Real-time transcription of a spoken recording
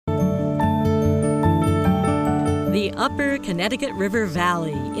the Upper Connecticut River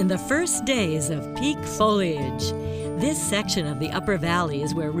Valley in the first days of peak foliage. This section of the Upper Valley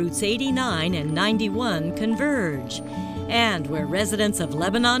is where routes 89 and 91 converge, and where residents of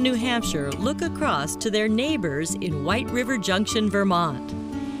Lebanon, New Hampshire look across to their neighbors in White River Junction, Vermont.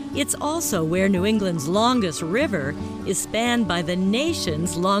 It's also where New England's longest river is spanned by the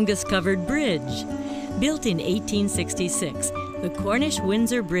nation's longest covered bridge. Built in 1866, the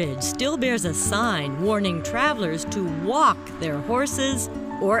Cornish-Windsor Bridge still bears a sign warning travelers to walk their horses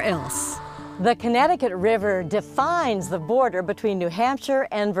or else. The Connecticut River defines the border between New Hampshire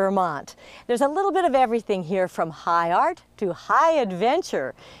and Vermont. There's a little bit of everything here, from high art to high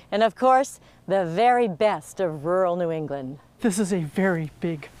adventure, and of course, the very best of rural New England. This is a very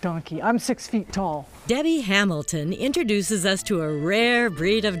big donkey. I'm 6 feet tall. Debbie Hamilton introduces us to a rare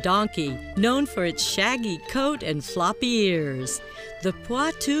breed of donkey known for its shaggy coat and floppy ears. The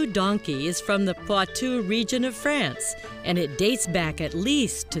Poitou donkey is from the Poitou region of France, and it dates back at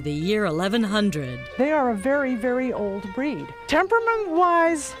least to the year 1100. They are a very, very old breed.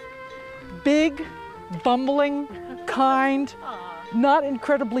 Temperament-wise, big, bumbling, kind, not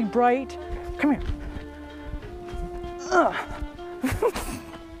incredibly bright. Come here.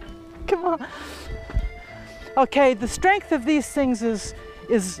 Come on. Okay, the strength of these things is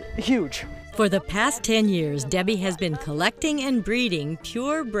huge. For the past 10 years, Debbie has been collecting and breeding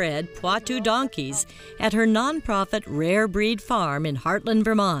purebred Poitou donkeys at her nonprofit Rare Breed Farm in Heartland,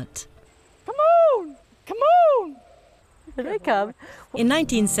 Vermont. Come on! Come on! Here they come. In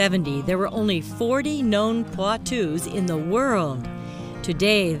 1970, there were only 40 known Poitous in the world.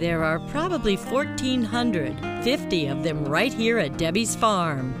 Today, there are probably 1,400, 50 of them right here at Debbie's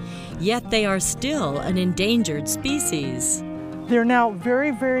farm. Yet they are still an endangered species. They're now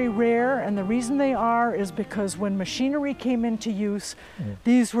very, very rare, and the reason they are is because when machinery came into use,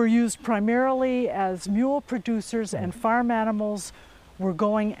 these were used primarily as mule producers, and farm animals were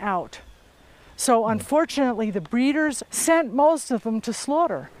going out. So unfortunately, the breeders sent most of them to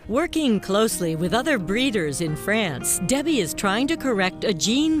slaughter. Working closely with other breeders in France, Debbie is trying to correct a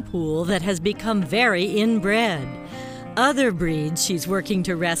gene pool that has become very inbred. Other breeds she's working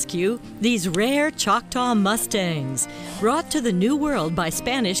to rescue, these rare Choctaw Mustangs, brought to the New World by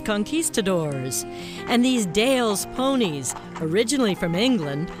Spanish conquistadors. And these Dales ponies, originally from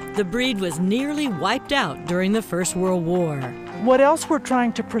England, the breed was nearly wiped out during the First World War. What else we're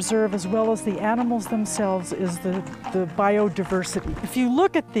trying to preserve, as well as the animals themselves, is the biodiversity. If you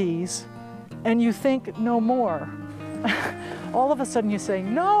look at these and you think no more, all of a sudden you say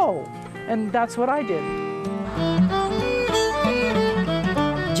no, and that's what I did.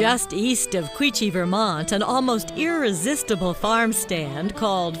 Just east of Quechee, Vermont, an almost irresistible farm stand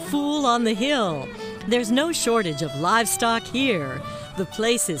called Fool on the Hill. There's no shortage of livestock here. The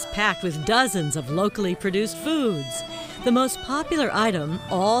place is packed with dozens of locally produced foods. The most popular item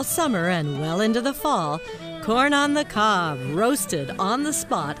all summer and well into the fall, corn on the cob, roasted on the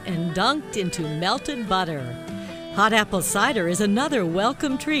spot and dunked into melted butter. Hot apple cider is another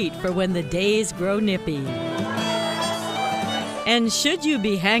welcome treat for when the days grow nippy. And should you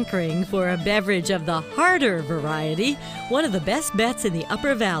be hankering for a beverage of the harder variety, one of the best bets in the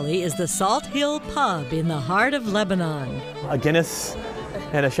Upper Valley is the Salt Hill Pub in the heart of Lebanon. A Guinness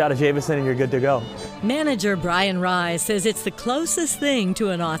and a shot of Jameson and you're good to go. Manager Brian Rye says it's the closest thing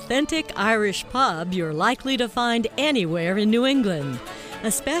to an authentic Irish pub you're likely to find anywhere in New England,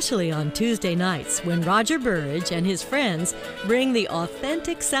 especially on Tuesday nights when Roger Burridge and his friends bring the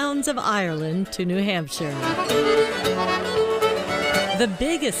authentic sounds of Ireland to New Hampshire. The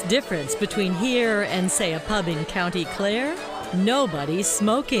biggest difference between here and, say, a pub in County Clare? Nobody's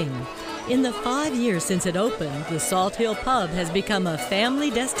smoking. In the 5 years since it opened, the Salt Hill Pub has become a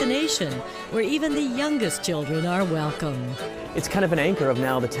family destination where even the youngest children are welcome. It's kind of an anchor of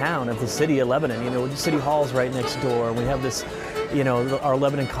now the town, of the city of Lebanon. You know, the city hall's right next door. We have this, you know, our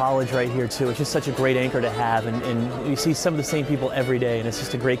Lebanon College right here too. It's just such a great anchor to have, and you see some of the same people every day, and it's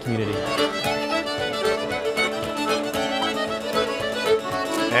just a great community.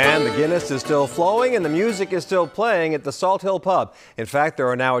 And the Guinness is still flowing and the music is still playing at the Salt Hill Pub. In fact, there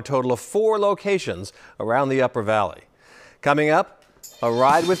are now a total of 4 locations around the Upper Valley. Coming up, a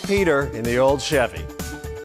ride with Peter in the old Chevy.